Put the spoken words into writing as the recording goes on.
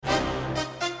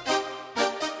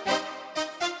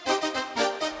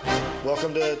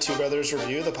Welcome to Two Brothers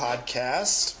Review, the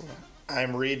podcast.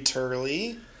 I'm Reed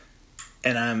Turley.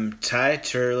 And I'm Ty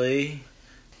Turley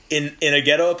in a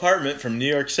ghetto apartment from New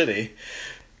York City.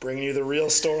 Bringing you the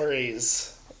real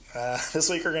stories.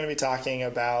 This week we're going to be talking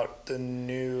about the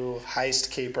new heist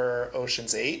caper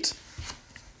Ocean's 8.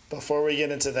 Before we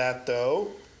get into that, though,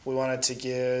 we wanted to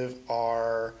give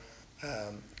our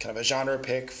kind of a genre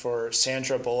pick for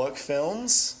Sandra Bullock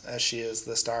films, as she is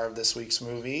the star of this week's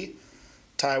movie.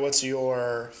 Ty, what's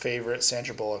your favorite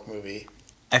Sandra Bullock movie?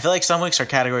 I feel like some weeks our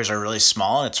categories are really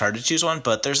small and it's hard to choose one,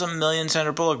 but there's a million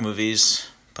Sandra Bullock movies.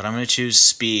 But I'm going to choose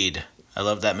Speed. I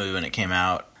loved that movie when it came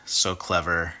out. So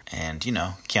clever. And,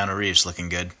 Keanu Reeves looking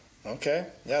good. Okay.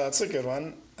 Yeah, that's a good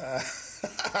one.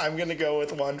 I'm going to go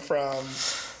with one from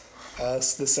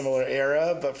the similar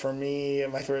era, but for me,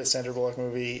 my favorite Sandra Bullock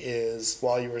movie is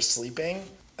While You Were Sleeping.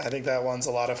 I think that one's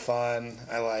a lot of fun.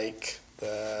 I like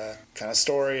the kind of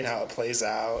story and how it plays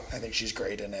out. I think she's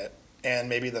great in it. And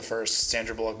maybe the first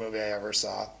Sandra Bullock movie I ever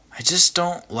saw. I just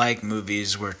don't like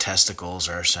movies where testicles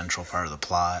are a central part of the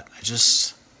plot.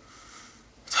 It's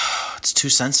too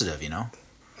sensitive,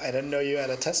 I didn't know you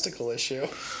had a testicle issue.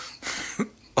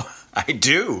 I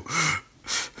do.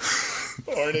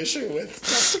 Or an issue with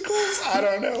testicles? I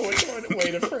don't know which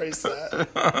way to phrase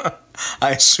that.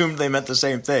 I assumed they meant the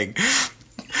same thing.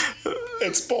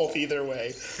 It's both either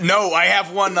way. No, I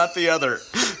have one, not the other.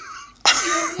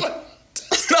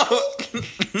 No.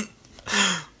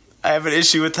 I have an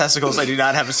issue with testicles. I do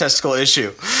not have a testicle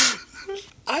issue.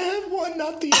 I have one,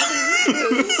 not the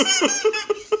other.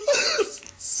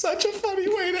 Such a funny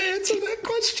way to answer that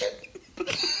question.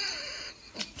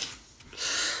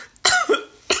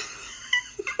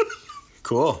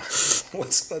 Cool.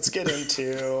 Let's get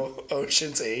into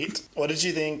Ocean's 8. What did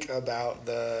you think about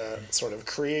the sort of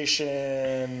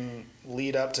creation,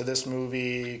 lead up to this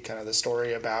movie, kind of the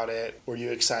story about it? Were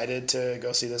you excited to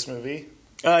go see this movie?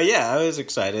 Yeah, I was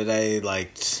excited. I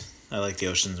liked the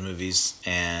Ocean's movies,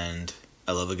 and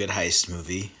I love a good heist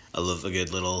movie. I love a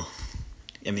good little,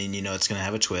 it's going to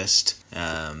have a twist.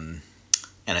 And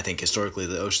I think historically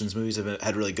the Ocean's movies have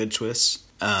had really good twists.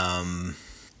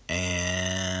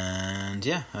 And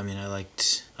yeah, I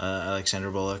like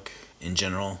Sandra Bullock in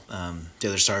general. The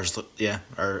other stars,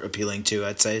 are appealing too,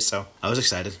 I'd say. So I was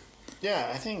excited.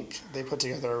 Yeah, I think they put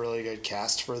together a really good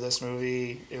cast for this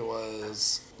movie. It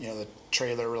was, the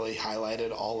trailer really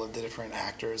highlighted all of the different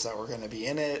actors that were going to be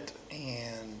in it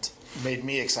and made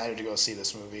me excited to go see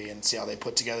this movie and see how they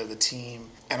put together the team.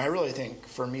 And I really think,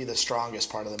 for me, the strongest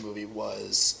part of the movie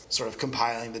was sort of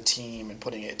compiling the team and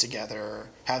putting it together,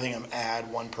 having them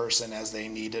add one person as they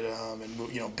needed them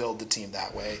and, build the team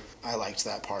that way. I liked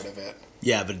that part of it.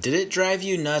 Yeah, but did it drive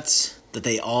you nuts that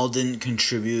they all didn't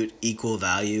contribute equal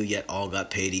value, yet all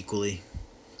got paid equally?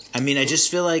 I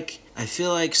just feel like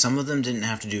some of them didn't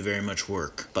have to do very much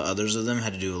work, but others of them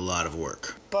had to do a lot of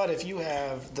work. But if you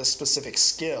have the specific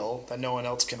skill that no one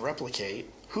else can replicate,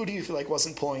 who do you feel like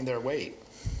wasn't pulling their weight?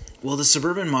 Well, the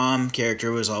suburban mom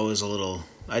character was always a little...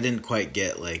 I didn't quite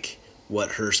get,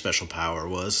 what her special power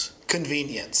was.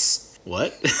 Convenience.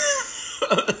 What?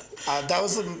 That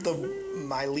was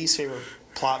my least favorite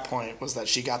plot point, was that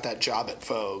she got that job at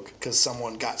Vogue because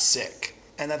someone got sick.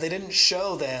 And that they didn't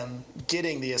show them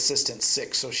getting the assistant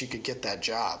sick so she could get that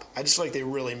job. I just feel like they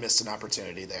really missed an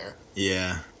opportunity there.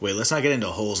 Yeah. Wait, let's not get into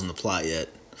holes in the plot yet.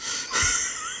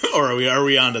 Or are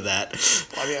we onto that?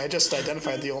 I just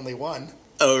identified the only one.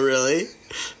 Oh, really?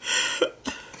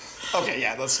 Okay,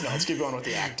 yeah, let's keep going with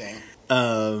the acting.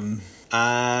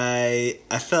 I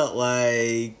felt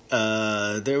like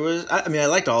there was... I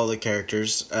liked all the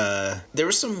characters. There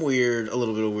was some a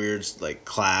little bit of weird,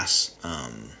 class...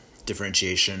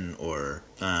 differentiation or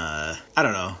I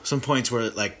don't know, some points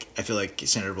where I feel like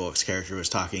Sandra Bullock's character was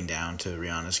talking down to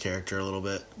Rihanna's character a little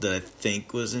bit that I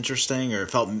think was interesting or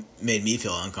made me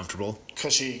feel uncomfortable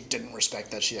because she didn't respect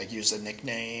that she used a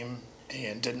nickname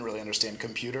and didn't really understand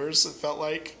computers. It felt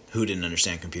like. Who didn't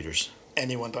understand computers?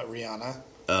 Anyone but Rihanna.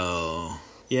 Oh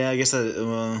yeah, I guess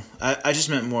I just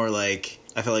meant more I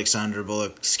felt like Sandra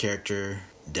Bullock's character,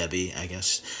 Debbie, I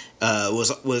guess,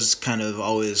 was kind of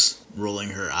always rolling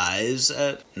her eyes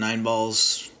at Nine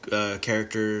Ball's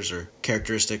characters or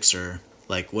characteristics, or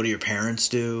what do your parents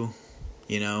do,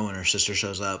 when her sister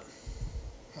shows up.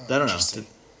 I don't know.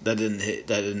 That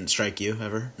didn't strike you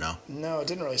ever? No. No, it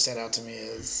didn't really stand out to me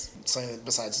as something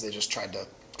besides they just tried to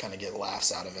kind of get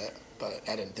laughs out of it, but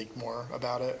I didn't think more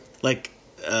about it.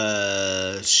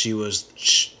 She was,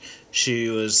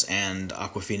 and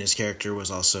Awkwafina's character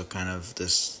was also kind of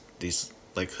these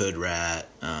hood rat,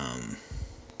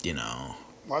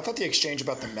 Well, I thought the exchange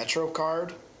about the Metro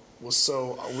card was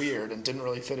so weird and didn't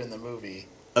really fit in the movie.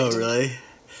 Oh, really?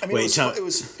 I mean, Wait, it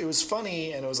was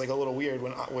funny, and it was like a little weird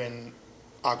when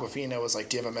Aquafina was like,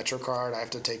 "Do you have a Metro card? I have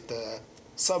to take the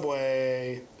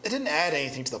subway." It didn't add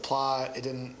anything to the plot. It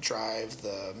didn't drive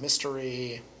the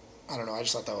mystery. I don't know. I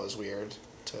just thought that was weird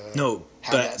to no,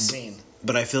 have that scene.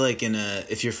 But I feel like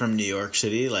if you're from New York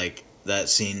City, like that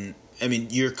scene. I mean,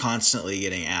 you're constantly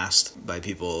getting asked by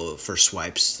people for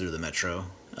swipes through the Metro.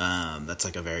 That's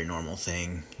like a very normal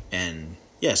thing, and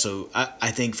yeah. So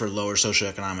I think for lower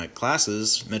socioeconomic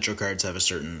classes, Metro cards have a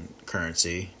certain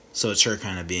currency. So it's her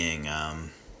kind of being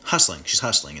hustling. She's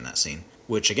hustling in that scene.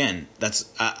 Which again,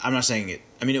 I'm not saying it.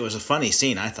 I mean, it was a funny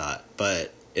scene, I thought,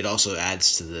 but it also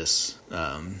adds to this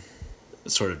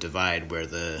sort of divide where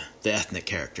the ethnic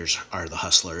characters are the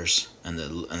hustlers and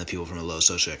the people from a low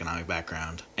socioeconomic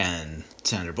background, and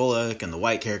Sandra Bullock and the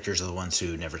white characters are the ones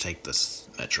who never take the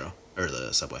metro or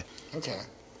the subway. Okay.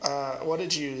 What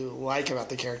did you like about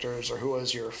the characters, or who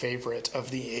was your favorite of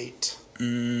the 8?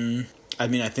 I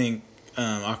mean, I think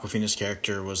Aquafina's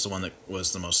character was the one that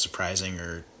was the most surprising,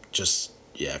 or just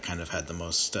kind of had the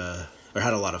most or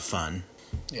had a lot of fun.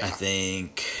 Yeah. I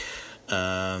think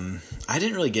I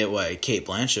didn't really get why Cate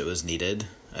Blanchett was needed.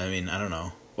 I mean, I don't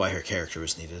know why her character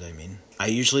was needed. I mean, I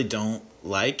usually don't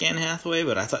like Anne Hathaway,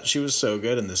 but I thought she was so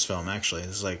good in this film, actually.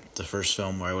 This is like the first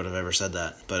film where I would have ever said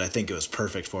that. But I think it was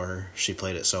perfect for her. She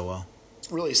played it so well.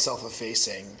 Really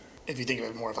self-effacing, if you think of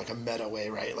it more of like a meta way,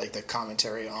 right? Like the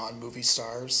commentary on movie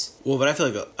stars. Well, but I feel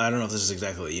like, I don't know if this is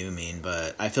exactly what you mean,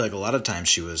 but I feel like a lot of times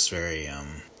she was very,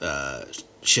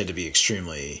 she had to be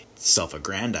extremely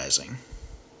self-aggrandizing.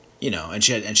 You know, and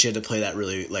she had to play that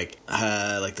really like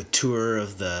the tour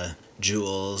of the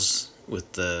jewels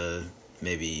with the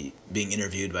maybe being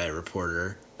interviewed by a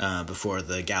reporter before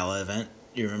the gala event.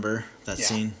 You remember that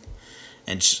scene?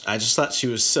 And I just thought she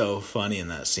was so funny in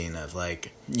that scene of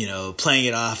like, you know, playing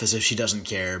it off as if she doesn't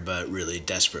care, but really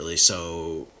desperately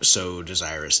so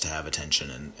desirous to have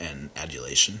attention and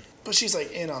adulation. But she's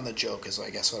like in on the joke, is I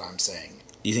guess what I'm saying.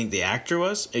 Do you think the actor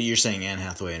was? You're saying Anne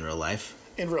Hathaway in real life?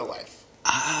 In real life.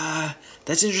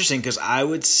 That's interesting because I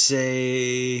would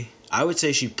say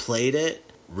she played it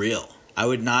real. I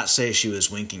would not say she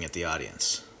was winking at the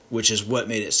audience, which is what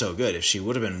made it so good. If she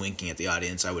would have been winking at the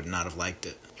audience, I would not have liked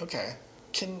it. Okay.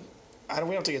 We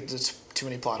don't have to get into too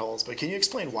many plot holes, but can you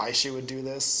explain why she would do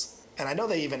this? And I know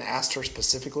they even asked her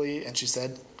specifically, and she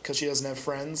said because she doesn't have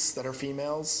friends that are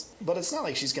females. But it's not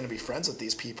like she's going to be friends with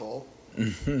these people.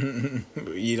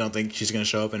 You don't think she's going to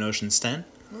show up in Ocean's 10?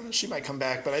 She might come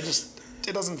back, but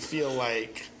it doesn't feel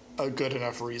like a good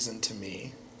enough reason to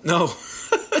me. No,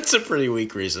 that's a pretty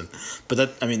weak reason.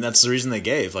 But that's the reason they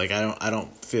gave. Like, I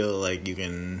don't feel like you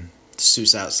can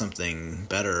suss out something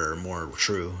better or more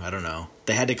true. I don't know.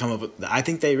 They had to come up with. I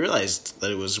think they realized that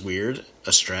it was weird,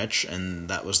 a stretch, and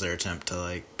that was their attempt to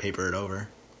like paper it over.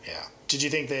 Yeah. Did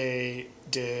you think they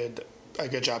did a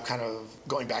good job kind of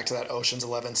going back to that Ocean's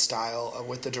 11 style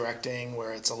with the directing,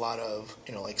 where it's a lot of,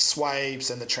 you know, like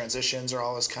swipes and the transitions are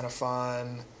always kind of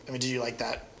fun? I mean, did you like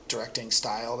that directing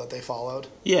style that they followed?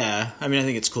 Yeah, I mean, I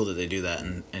think it's cool that they do that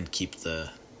and keep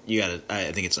the.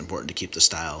 I think it's important to keep the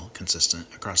style consistent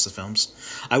across the films.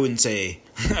 I wouldn't say.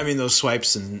 I mean, those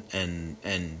swipes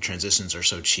and transitions are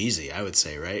so cheesy. I would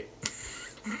say, right?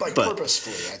 Like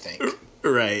purposefully, I think.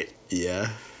 Right.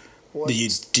 Yeah. Do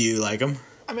you like them?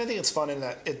 I mean, I think it's fun in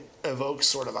that it evokes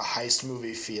sort of a heist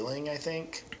movie feeling, I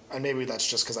think. And maybe that's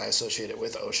just because I associate it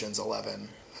with Ocean's 11.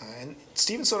 And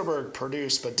Steven Soderbergh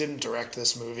produced but didn't direct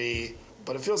this movie,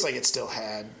 but it feels like it still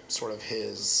had sort of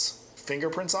his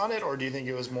fingerprints on it, or do you think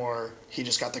it was more he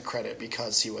just got the credit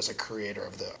because he was a creator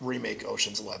of the remake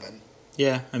Ocean's 11?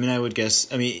 Yeah, I mean, I would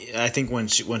guess. I mean, I think when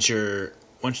you're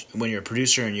a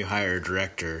producer and you hire a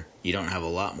director, you don't have a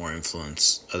lot more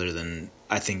influence other than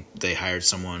I think they hired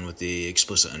someone with the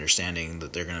explicit understanding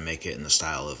that they're going to make it in the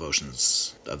style of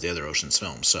the other Ocean's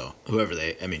films. So whoever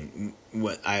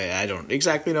I don't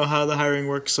exactly know how the hiring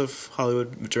works of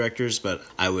Hollywood directors, but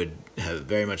I would have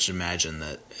very much imagined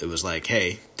that it was like,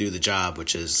 hey, do the job,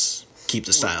 which is keep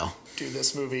the style. Do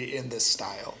this movie in this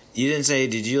style. You didn't say,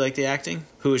 did you like the acting?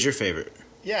 Who was your favorite?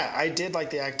 Yeah, I did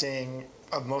like the acting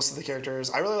of most of the characters.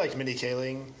 I really liked Mindy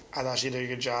Kaling. I thought she did a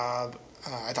good job.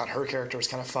 I thought her character was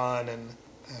kind of fun, and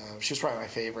she was probably my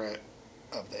favorite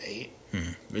of the 8.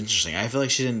 Interesting. I feel like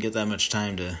she didn't get that much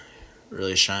time to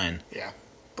really shine. Yeah,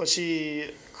 but she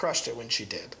crushed it when she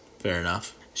did. Fair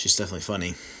enough. She's definitely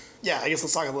funny. Yeah, I guess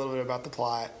let's talk a little bit about the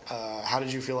plot. How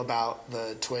did you feel about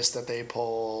the twist that they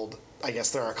pulled? I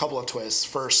guess there are a couple of twists.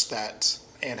 First, that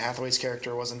Anne Hathaway's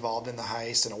character was involved in the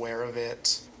heist and aware of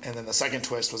it. And then the second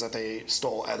twist was that they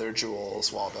stole other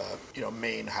jewels while the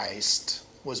main heist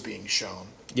was being shown.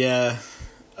 Yeah,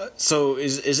 So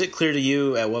is it clear to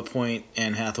you at what point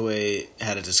Anne Hathaway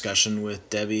had a discussion with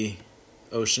Debbie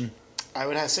Ocean? I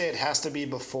would have to say it has to be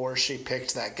before she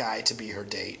picked that guy to be her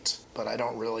date, but I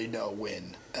don't really know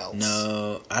when else.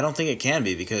 No, I don't think it can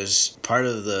be, because part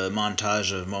of the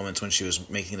montage of moments when she was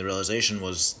making the realization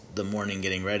was the morning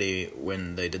getting ready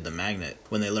when they did the magnet,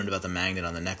 when they learned about the magnet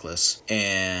on the necklace.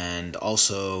 And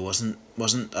also, wasn't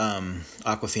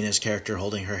Aquafina's character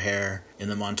holding her hair in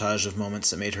the montage of moments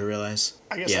that made her realize?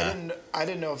 I guess I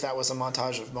didn't know if that was a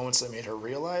montage of moments that made her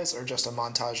realize, or just a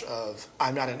montage of,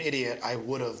 I'm not an idiot, I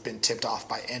would have been tipped off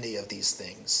by any of these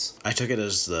things. I took it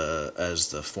as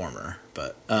the former,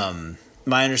 but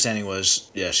my understanding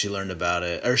was, yeah, she learned about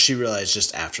it, or she realized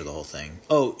just after the whole thing.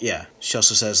 Oh, yeah. She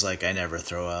also says, like, I never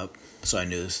throw up, so I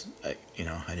knew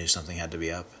something had to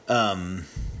be up.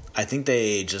 I think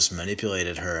they just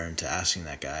manipulated her into asking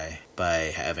that guy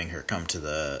by having her come to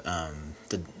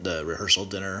the rehearsal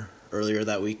dinner earlier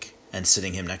that week and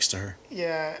sitting him next to her.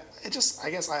 Yeah, I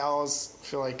guess I always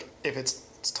feel like if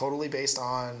it's totally based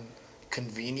on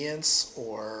convenience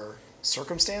or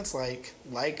circumstance, like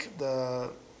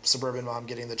the suburban mom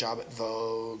getting the job at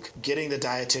Vogue, getting the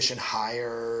dietitian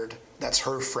hired, that's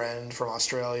her friend from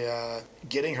Australia,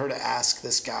 getting her to ask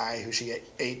this guy who she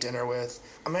ate dinner with.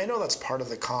 I mean, I know that's part of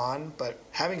the con, but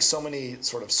having so many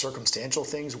sort of circumstantial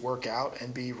things work out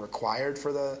and be required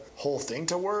for the whole thing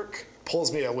to work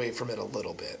pulls me away from it a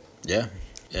little bit. Yeah,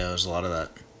 there's a lot of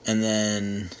that. And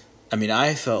then, I mean,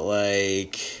 I felt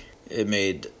like it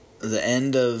made the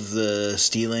end of the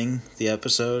stealing the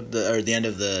episode, or the end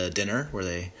of the dinner where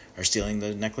they are stealing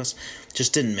the necklace,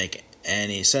 just didn't make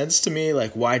any sense to me.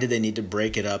 Like, why did they need to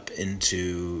break it up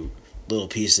into little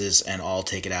pieces and all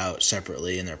take it out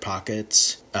separately in their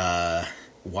pockets?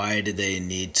 Why did they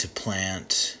need to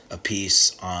plant a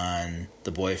piece on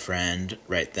the boyfriend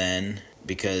right then?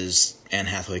 Because Anne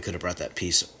Hathaway could have brought that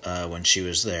piece when she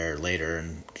was there later,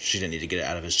 and she didn't need to get it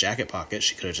out of his jacket pocket.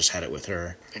 She could have just had it with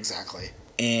her. Exactly.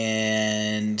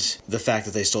 And the fact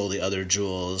that they stole the other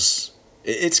jewels,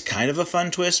 it's kind of a fun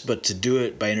twist, but to do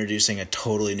it by introducing a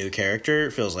totally new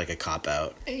character feels like a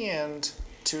cop-out. And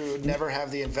to never have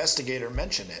the investigator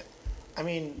mention it. I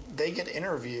mean, they get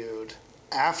interviewed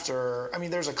after,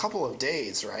 there's a couple of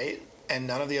days, right? And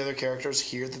none of the other characters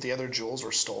hear that the other jewels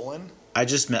were stolen. I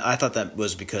thought that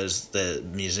was because the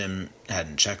museum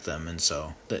hadn't checked them, and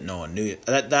so that no one knew.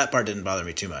 That part didn't bother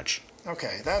me too much.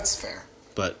 Okay, that's fair.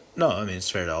 But no, it's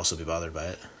fair to also be bothered by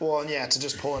it. Well, and yeah, to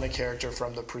just pull in a character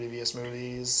from the previous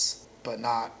movies, but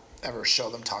not ever show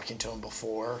them talking to him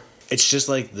before. It's just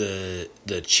like the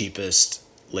cheapest,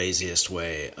 laziest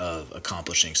way of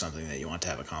accomplishing something that you want to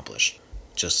have accomplished.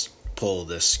 Just pull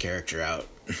this character out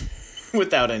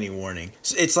without any warning.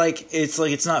 It's like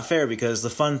it's not fair, because the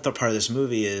fun part of this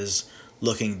movie is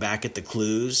looking back at the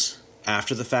clues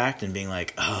after the fact and being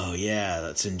like, oh yeah,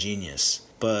 that's ingenious.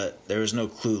 But there was no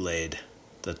clue laid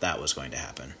that was going to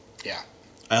happen. Yeah.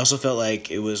 I also felt like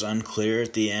it was unclear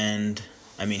at the end.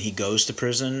 I mean, he goes to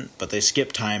prison, but they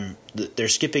skip time. Their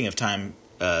skipping of time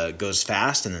goes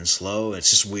fast and then slow. It's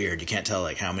just weird. You can't tell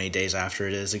like how many days after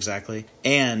it is exactly.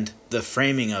 And the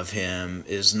framing of him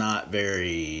is not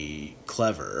very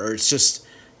clever, or it's just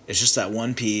that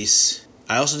one piece.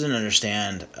 I also didn't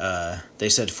understand. They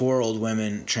said 4 old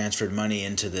women transferred money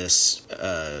into this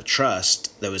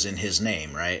trust that was in his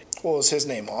name, right? Well, it was his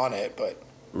name on it, but...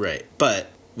 Right.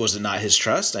 But was it not his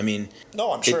trust? I mean...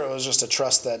 No, I'm sure it was just a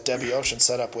trust that Debbie Ocean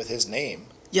set up with his name.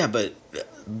 Yeah, but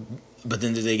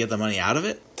then did they get the money out of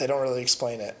it? They don't really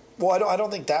explain it. Well, I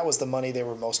don't think that was the money they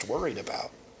were most worried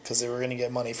about, because they were going to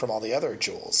get money from all the other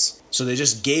jewels. So they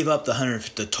just gave up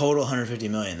the total $150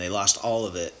 million. They lost all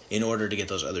of it in order to get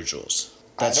those other jewels.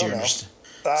 That's your understanding.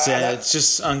 So it's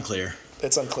just unclear.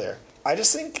 It's unclear. I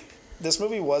just think this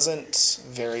movie wasn't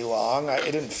very long.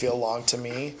 It didn't feel long to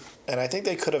me. And I think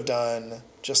they could have done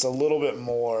just a little bit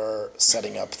more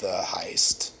setting up the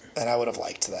heist. And I would have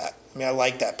liked that. I mean, I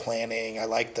like that planning. I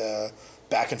like the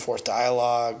back and forth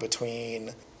dialogue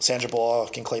between Sandra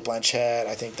Bullock and Cate Blanchett.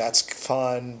 I think that's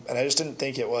fun. And I just didn't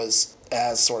think it was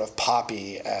as sort of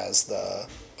poppy as the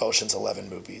Ocean's 11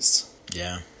 movies.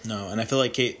 Yeah. No, and I feel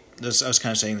like I was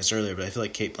kind of saying this earlier, but I feel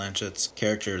like Cate Blanchett's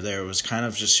character there was kind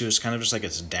of just like a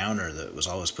downer that was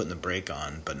always putting the brake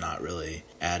on, but not really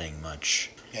adding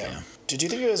much. Yeah. Did you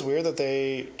think it was weird that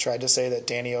they tried to say that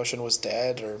Danny Ocean was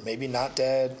dead, or maybe not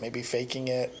dead, maybe faking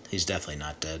it? He's definitely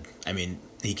not dead. I mean,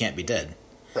 he can't be dead.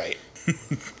 Right.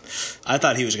 I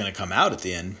thought he was going to come out at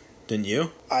the end, didn't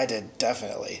you? I did,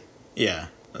 definitely. Yeah.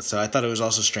 So I thought it was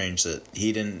also strange that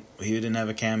he didn't have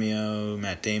a cameo,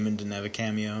 Matt Damon didn't have a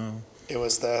cameo. It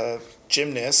was the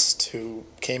gymnast who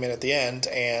came in at the end,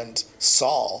 and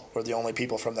Saul were the only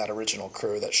people from that original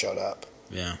crew that showed up.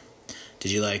 Yeah.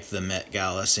 Did you like the Met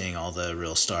Gala, seeing all the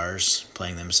real stars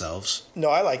playing themselves? No,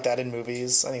 I like that in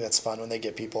movies. I think that's fun when they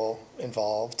get people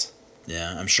involved.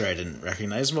 Yeah, I'm sure I didn't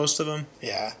recognize most of them.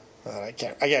 Yeah, I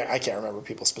can't remember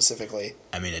people specifically.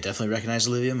 I mean, I definitely recognized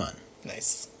Olivia Munn.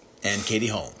 Nice. And Katie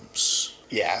Holmes.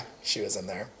 Yeah, she was in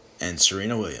there. And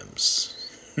Serena Williams.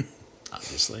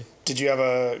 Obviously. Did you have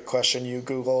a question you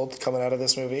Googled coming out of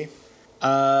this movie?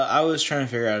 I was trying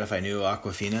to figure out if I knew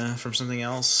Awkwafina from something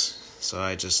else, so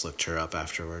I just looked her up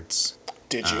afterwards.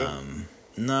 Did you?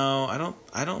 No,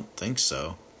 I don't think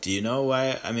so. Do you know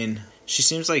why? I mean, she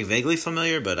seems like vaguely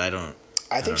familiar, but I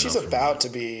think she's about to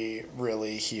be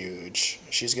really huge.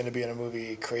 She's going to be in a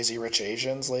movie, Crazy Rich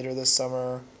Asians, later this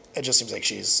summer. It just seems like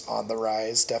she's on the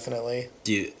rise, definitely.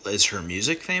 Is her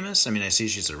music famous? I mean, I see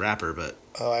she's a rapper, but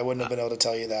I wouldn't have been able to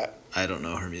tell you that. I don't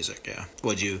know her music. Yeah.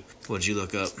 What'd you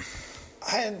look up?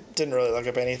 I didn't really look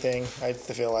up anything. I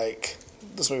feel like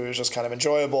this movie was just kind of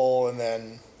enjoyable and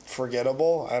then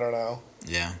forgettable. I don't know.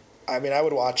 Yeah. I mean, I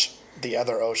would watch the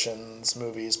other Ocean's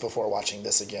movies before watching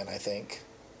this again, I think.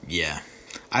 Yeah.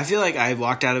 I feel like I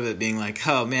walked out of it being like,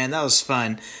 oh man, that was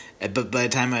fun. But by the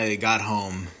time I got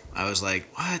home, I was like,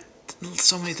 what?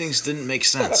 So many things didn't make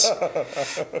sense.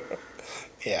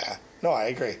 Yeah. No, I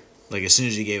agree. Like, as soon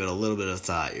as you gave it a little bit of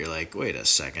thought, you're like, wait a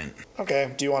second.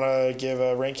 Okay. Do you want to give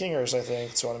a ranking, or is there anything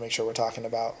you want to make sure we're talking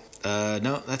about?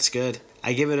 No, that's good.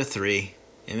 I give it a 3.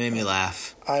 It made me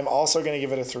laugh. I'm also going to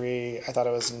give it a 3. I thought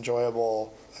it was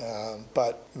enjoyable,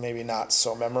 but maybe not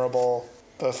so memorable.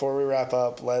 Before we wrap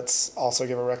up, let's also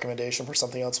give a recommendation for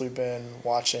something else we've been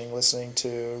watching, listening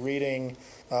to, reading.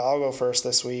 I'll go first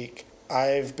this week.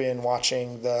 I've been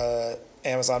watching the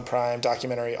Amazon Prime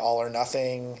documentary All or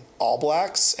Nothing All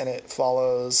Blacks, and it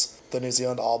follows the New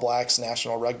Zealand All Blacks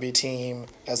national rugby team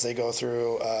as they go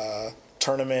through a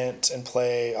tournament and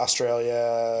play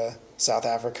Australia, South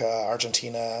Africa,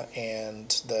 Argentina, and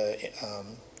the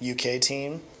UK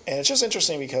team. And it's just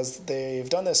interesting because they've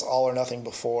done this all or nothing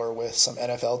before with some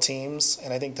NFL teams,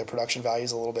 and I think the production value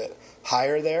is a little bit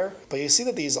higher there. But you see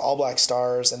that these All Black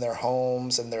stars in their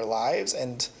homes and their lives,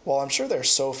 and while I'm sure they're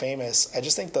so famous, I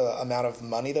just think the amount of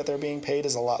money that they're being paid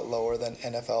is a lot lower than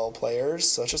NFL players.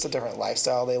 So it's just a different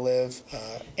lifestyle they live.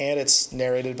 And it's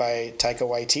narrated by Taika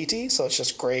Waititi, so it's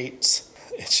just great.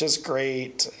 It's just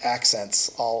great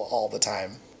accents all the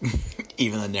time.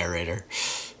 Even the narrator.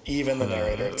 Even the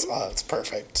narrator. It's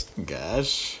perfect.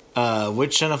 Gosh.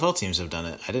 Which NFL teams have done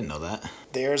it? I didn't know that.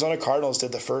 The Arizona Cardinals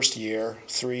did the first year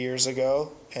 3 years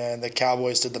ago, and the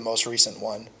Cowboys did the most recent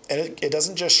one. And it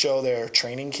doesn't just show their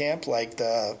training camp like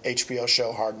the HBO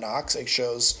show Hard Knocks. It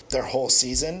shows their whole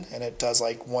season, and it does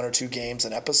like 1 or 2 games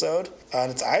an episode.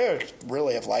 And I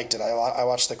really have liked it. I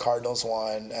watched the Cardinals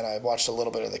one, and I watched a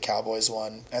little bit of the Cowboys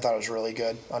one. I thought it was really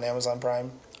good on Amazon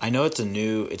Prime. I know it's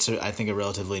I think a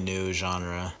relatively new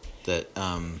genre that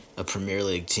a Premier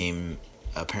League team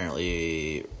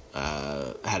apparently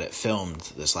had it filmed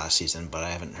this last season, but I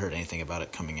haven't heard anything about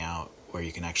it coming out where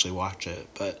you can actually watch it.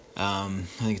 But I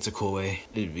think it's a cool way.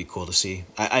 It'd be cool to see.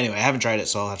 Anyway, I haven't tried it,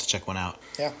 so I'll have to check one out.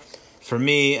 Yeah. For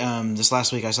me, this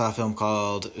last week I saw a film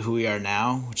called Who We Are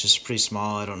Now, which is pretty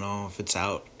small. I don't know if it's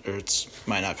out, or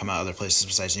might not come out other places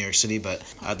besides New York City, but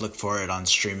I'd look for it on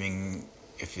streaming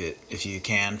if you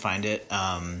can find it.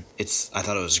 I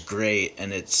thought it was great,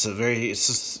 and it's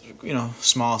just,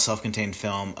 small self-contained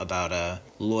film about a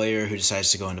lawyer who decides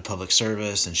to go into public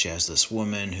service, and she has this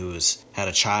woman who had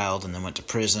a child and then went to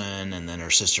prison, and then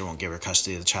her sister won't give her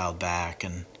custody of the child back,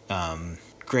 and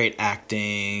great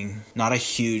acting. Not a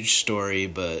huge story,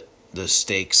 but the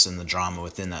stakes and the drama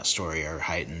within that story are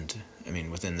heightened. I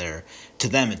mean, to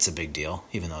them it's a big deal,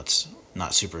 even though it's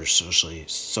not super socially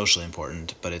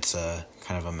important, but it's a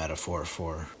kind of a metaphor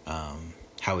for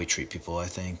how we treat people, I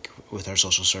think, with our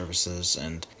social services,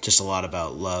 and just a lot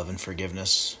about love and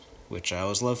forgiveness, which I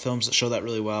always love films that show that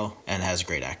really well, and has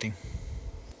great acting.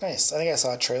 Nice. I think I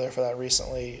saw a trailer for that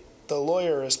recently. The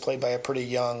lawyer is played by a pretty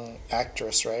young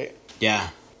actress, right?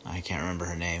 Yeah, I can't remember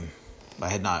her name.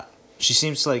 She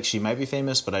seems like she might be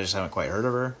famous, but I just haven't quite heard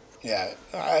of her. Yeah,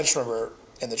 I just remember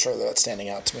in the trailer that's standing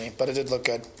out to me, but it did look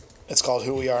good. It's called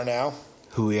Who We Are Now.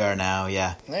 Who We Are Now,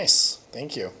 yeah. Nice.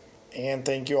 Thank you. And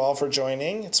thank you all for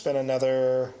joining. It's been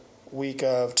another week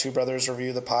of Two Brothers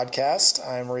Review the Podcast.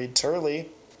 I'm Reed Turley.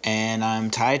 And I'm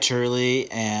Ty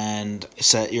Turley, and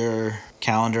set your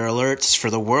calendar alerts for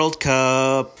the World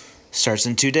Cup. Starts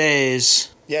in 2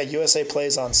 days. Yeah, USA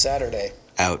plays on Saturday.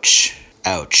 Ouch.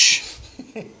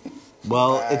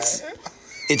 Well,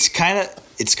 it's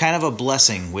it's kind of a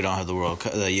blessing we don't have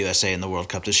the USA in the World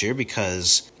Cup this year,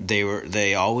 because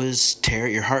they always tear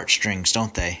at your heartstrings,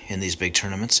 don't they, in these big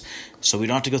tournaments? So we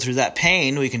don't have to go through that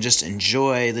pain. We can just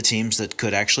enjoy the teams that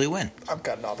could actually win. I'm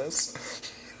cutting all this.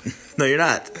 No, you're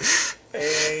not.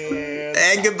 And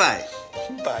And goodbye.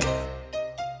 bye.